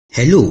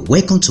Hello,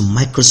 welcome to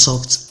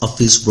Microsoft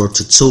Office Word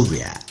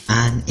tutorial,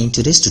 and in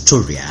today's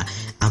tutorial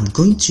I'm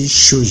going to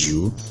show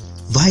you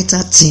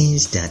vital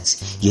things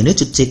that you need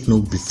to take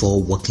note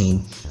before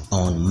working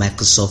on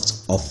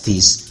Microsoft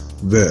Office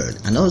Word,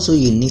 and also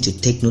you need to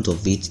take note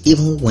of it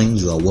even when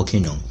you are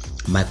working on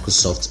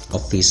Microsoft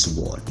Office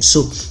Word.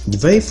 So the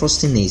very first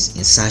thing is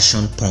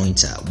insertion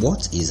pointer.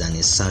 What is an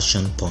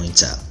insertion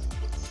pointer?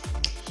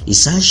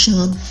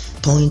 Insertion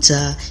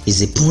pointer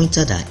is a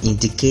pointer that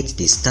indicates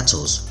the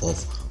status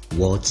of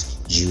what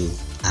you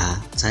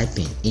are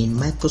typing. In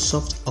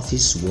Microsoft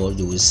Office Word,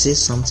 you will see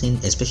something,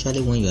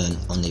 especially when you're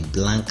on a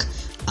blank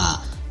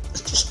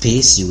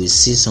space, you will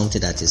see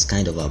something that is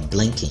kind of a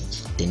blinking.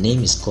 The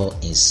name is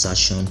called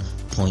insertion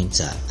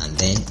pointer, and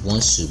then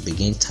once you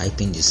begin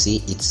typing, you see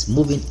it's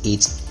moving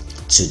it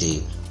to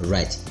the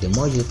right. The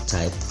more you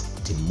type,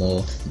 the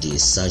more the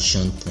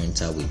insertion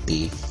pointer will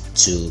be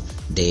to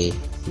the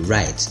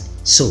right.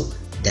 So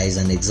there is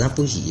an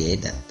example here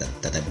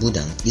that I put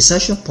down.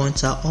 Insertion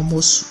pointer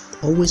almost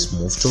always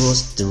move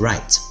towards the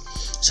right.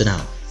 So now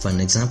for an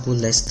example,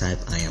 let's type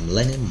I am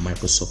learning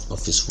Microsoft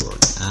Office Word.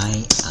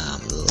 I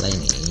am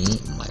learning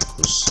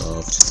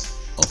Microsoft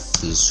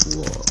Office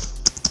Word.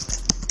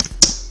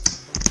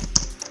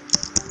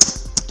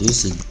 Do you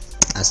see,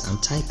 as I'm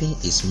typing,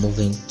 it's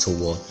moving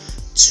toward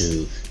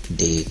to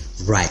the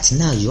right.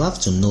 Now you have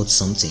to note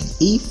something.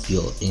 If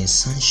your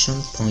insertion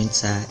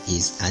pointer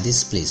is at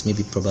this place,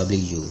 maybe probably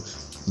you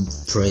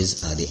press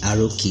the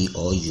arrow key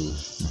or you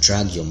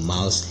drag your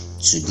mouse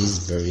to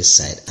this very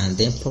side, and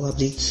then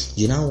probably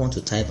you now want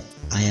to type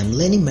I am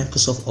learning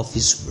Microsoft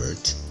Office Word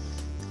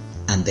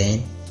and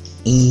then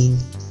in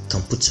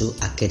Computer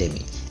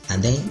Academy,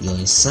 and then your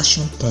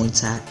insertion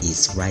pointer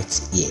is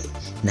right here.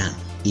 Now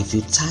if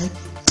you type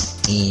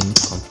in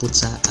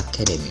Computer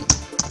Academy,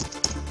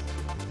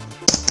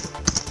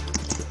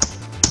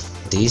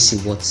 do you see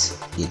what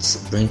it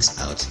brings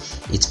out?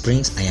 It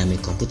brings I am a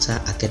Computer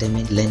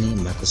Academy learning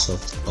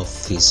Microsoft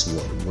Office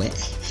Word, where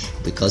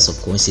because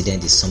of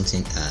coincidence is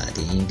something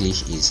the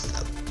English is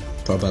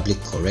probably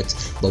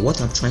correct, but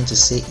what I'm trying to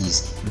say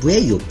is where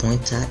your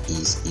pointer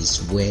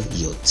is where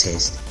your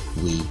text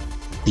will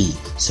be.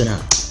 So now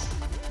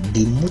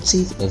the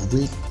motive of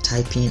we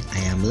typing I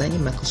am learning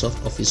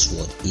Microsoft Office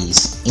Word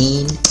is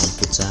in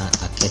Computer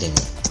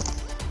Academy.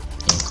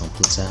 In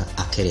Computer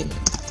Academy.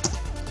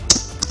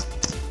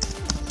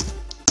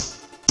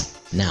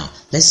 Now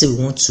let's say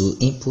we want to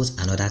input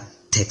another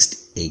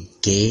text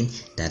again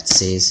that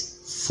says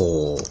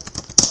for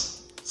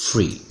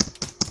free.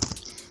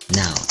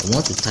 Now I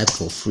want to type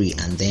for free,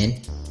 and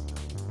then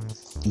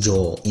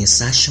your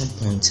insertion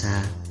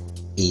pointer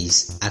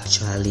is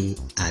actually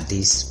at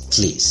this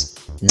place.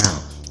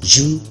 Now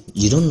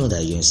you don't know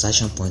that your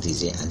insertion point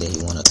is there, and then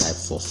you want to type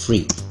for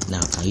free.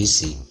 Now can you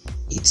see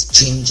it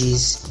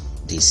changes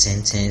the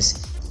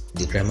sentence,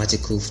 the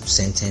grammatical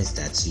sentence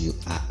that you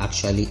are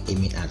actually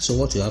aiming at? So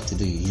what you have to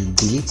do, you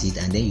delete it,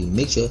 and then you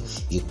make sure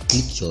you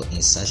click your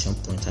insertion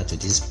pointer to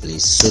this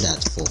place so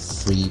that for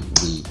free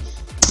we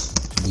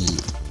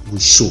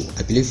show.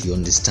 I believe you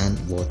understand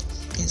what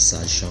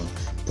insertion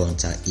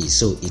pointer is.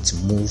 So it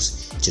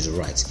moves to the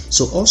right.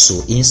 So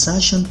also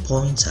insertion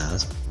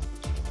pointers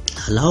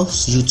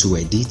allows you to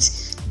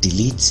edit,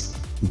 delete,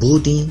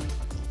 bolding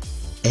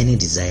any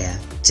desired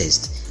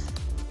text.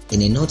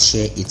 In a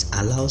nutshell, it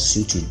allows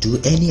you to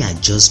do any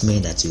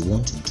adjustment that you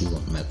want to do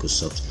on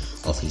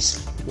Microsoft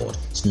Office Word.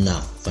 So now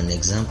for an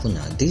example,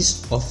 now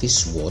this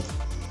Office Word,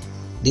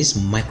 this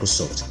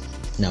Microsoft,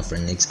 now for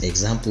an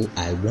example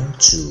I want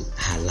to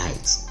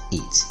highlight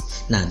it.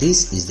 Now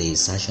this is the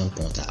insertion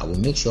pointer. I will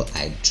make sure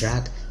I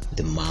drag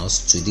the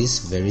mouse to this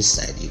very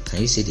side.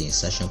 You see the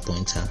insertion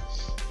pointer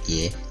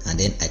here, and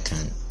then I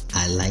can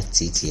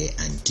highlight it here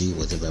and do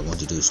whatever I want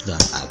to do. So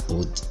that I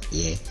bold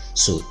here,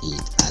 so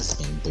it has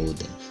been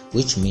bolded,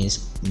 which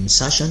means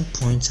insertion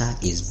pointer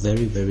is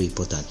very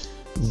important.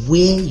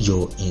 Where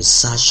your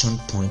insertion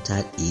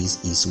pointer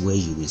is where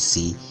you will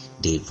see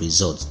the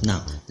result.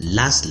 Now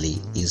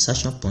lastly,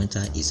 insertion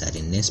pointer is at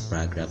the next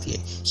paragraph here.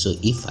 So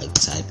if I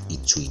type,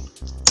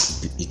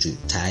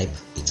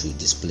 it will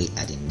display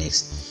at the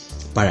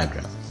next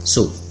paragraph.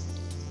 So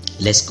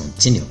let's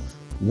continue.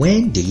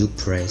 When do you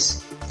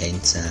press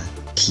enter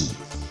key?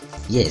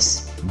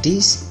 Yes,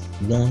 this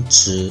 1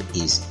 2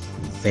 is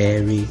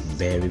very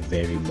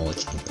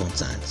much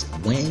important.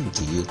 When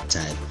do you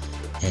type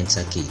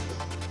enter key?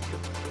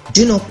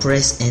 Do not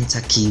press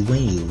enter key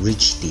when you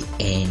reach the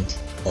end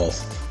of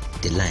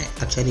the line.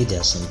 Actually, there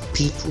are some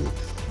people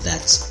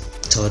that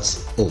thought,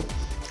 oh,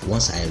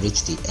 once I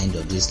reach the end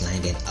of this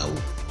line, then I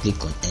will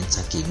click on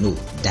enter key. No,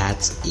 that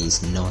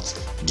is not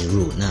the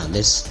rule. Now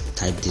let's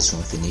type this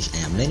one, finish. I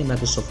am learning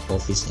Microsoft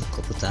Office in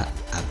Computer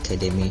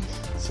Academy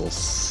for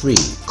free,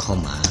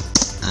 comma,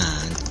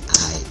 and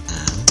I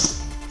am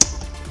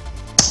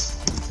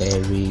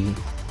very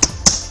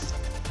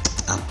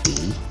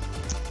happy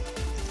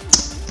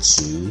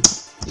to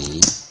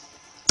be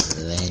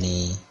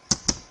learning.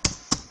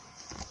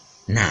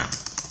 Now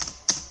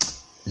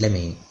let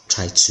me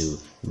try to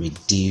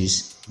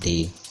reduce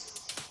the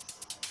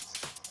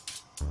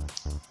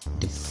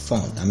the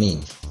font, I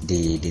mean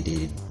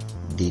the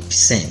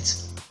percent.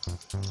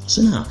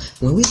 So now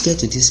when we get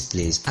to this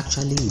place,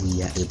 actually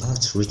we are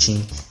about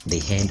reaching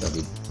the end of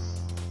the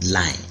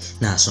line.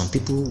 Now some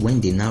people,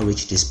 when they now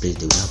reach this place,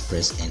 they will now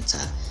press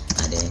enter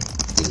and then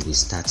they will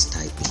start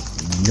typing.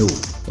 No,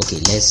 okay,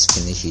 let's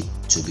finish it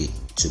to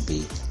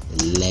be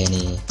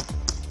learning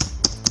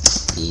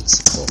it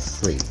for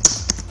free.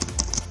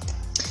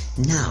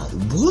 Now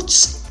what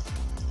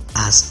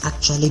has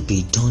actually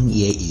been done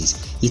here is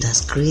it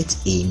has created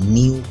a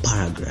new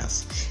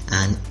paragraph,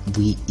 and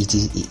it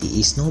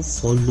is not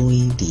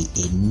following the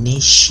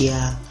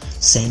initial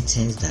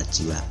sentence that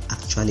you are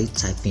actually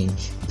typing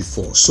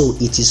before. So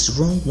it is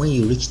wrong when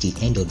you reach the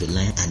end of the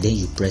line and then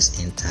you press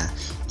enter.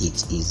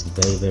 It is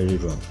very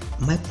wrong.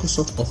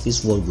 Microsoft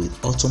Office Word will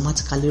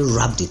automatically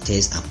wrap the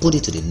text and put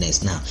it to the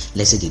next. Now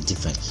let's see the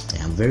difference.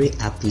 I am very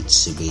happy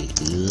to be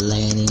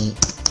learning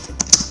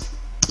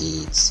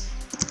it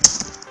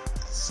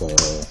for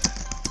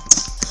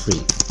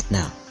free.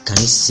 Now can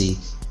you see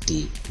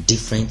the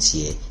difference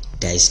here?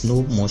 There is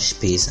no much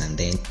space and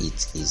then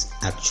it is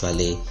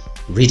actually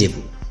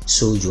readable.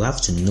 So you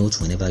have to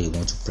note whenever you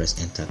want to press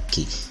enter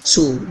key.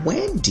 So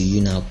when do you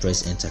now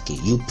press enter key?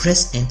 You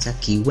press enter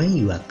key when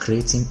you are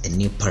creating a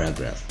new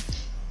paragraph,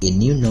 a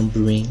new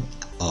numbering,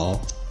 or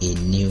a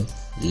new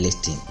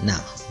listing.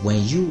 Now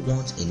when you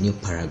want a new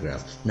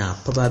paragraph, now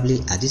probably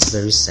at this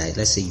very side,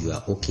 let's say you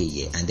are okay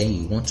here and then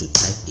you want to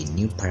type a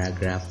new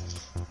paragraph,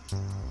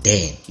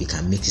 then you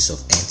can make use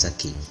of enter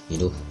key. You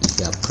know, if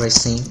you are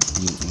pressing,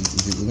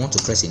 you want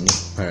to press a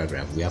new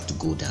paragraph, we have to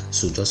go down.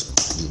 So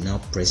just you now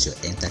press your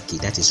enter key.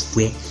 That is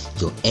where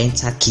your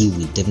enter key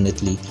will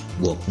definitely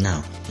work.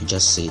 Now you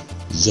just say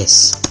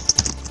yes,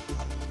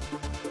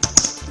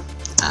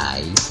 I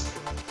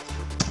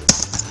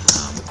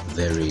am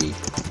very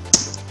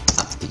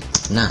happy.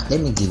 Now let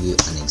me give you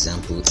an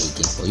example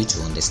again for you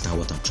to understand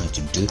what I'm trying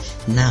to do.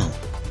 Now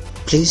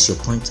place your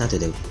pointer to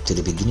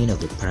the beginning of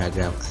the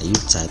paragraph and you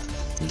type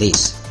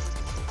this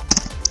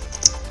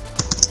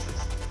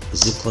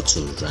is equal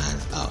to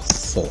round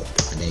 4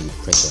 and then you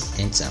press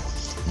on enter.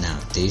 Now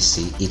do you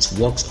see it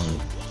works on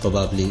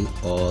probably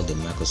all the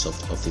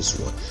Microsoft Office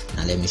Word.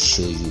 Now let me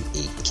show you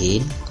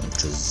again.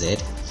 Ctrl Z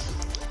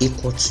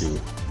equal to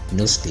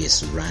no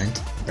space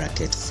round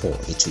bracket 4.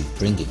 It will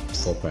bring a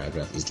 4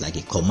 paragraph. It's like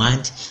a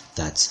command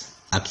that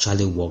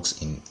actually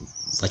works in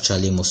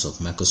virtually most of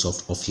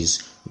Microsoft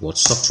Office Word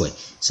software.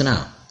 So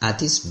now at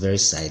this very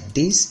side,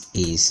 this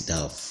is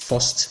the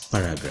first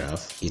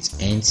paragraph, it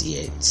ends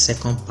here,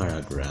 second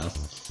paragraph,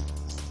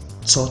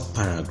 third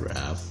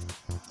paragraph,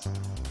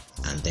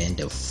 and then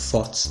the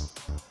fourth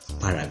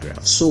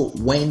paragraph. So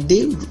when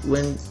they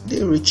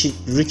reach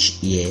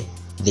here,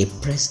 they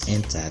press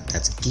enter.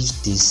 That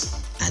gives this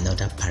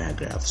another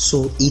paragraph.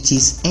 So it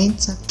is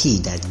enter key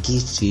that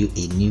gives you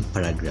a new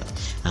paragraph.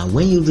 And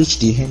when you reach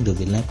the end of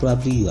the line,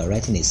 probably you are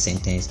writing a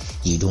sentence,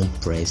 you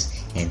don't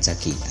press enter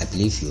key. I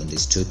believe you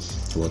understood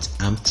what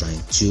I'm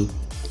trying to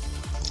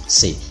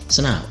say.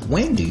 So now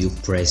when do you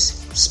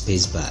press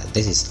space bar?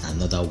 This is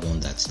another one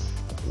that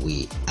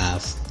we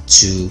have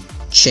to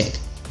check.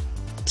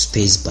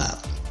 Space bar.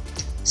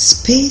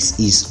 Space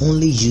is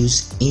only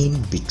used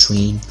in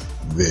between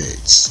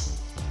words.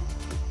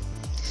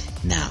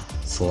 Now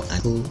for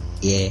example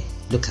here,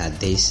 look at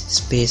this.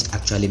 Space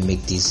actually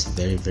make this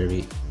very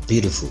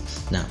beautiful.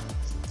 Now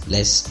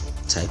let's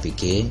type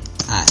again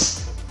I.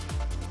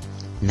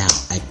 Now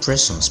I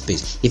press on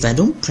space. If I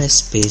don't press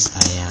space,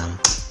 I am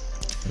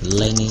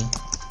learning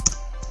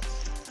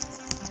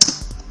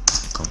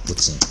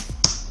computing.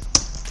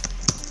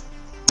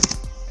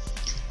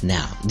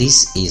 Now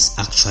this is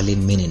actually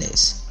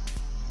meaningless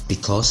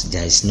because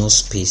there is no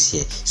space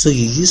here. So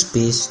you use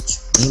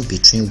space in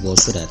between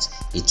words so that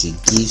it will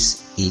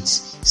gives it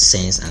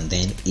sense and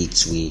then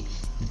it will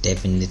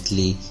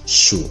definitely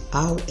show.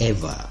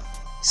 However,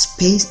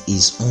 space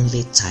is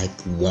only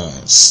typed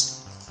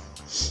once.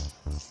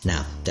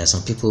 Now there are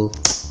some people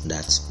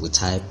that will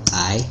type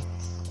I,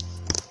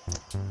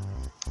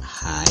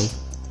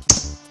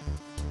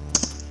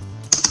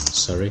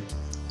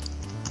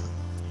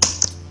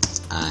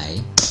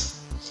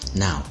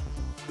 now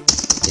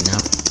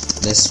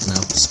let's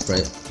now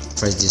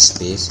press this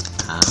space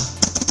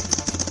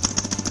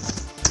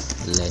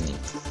learning.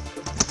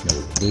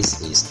 No,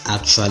 this is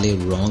actually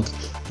wrong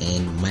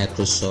in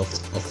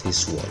Microsoft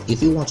Office Word.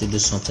 If you want to do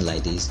something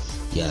like this,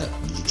 you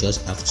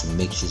just have to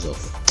make use of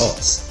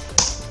Alt.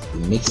 You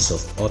make use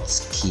of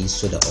Alt key,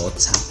 so the Alt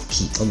tab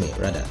key,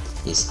 rather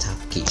is tab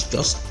key.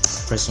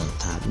 Just press on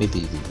tab. Maybe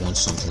if you want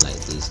something like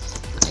this,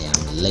 I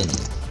am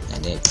learning,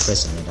 and then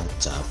press another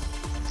tab,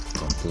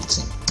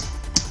 computing.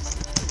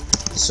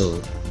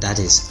 So that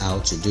is how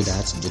to do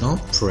that. Do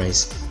not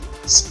press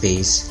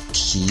space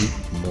key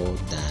more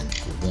than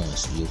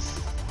once.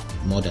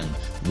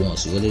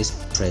 You always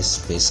press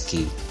space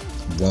key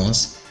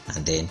once,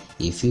 and then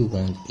if you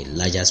want a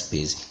larger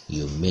space,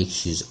 you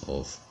make use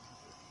of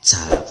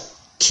tab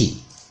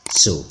key.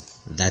 So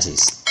that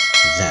is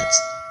that.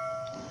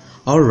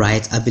 All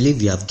right, I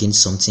believe you have gained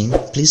something.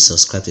 Please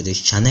subscribe to this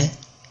channel.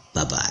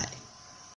 Bye bye.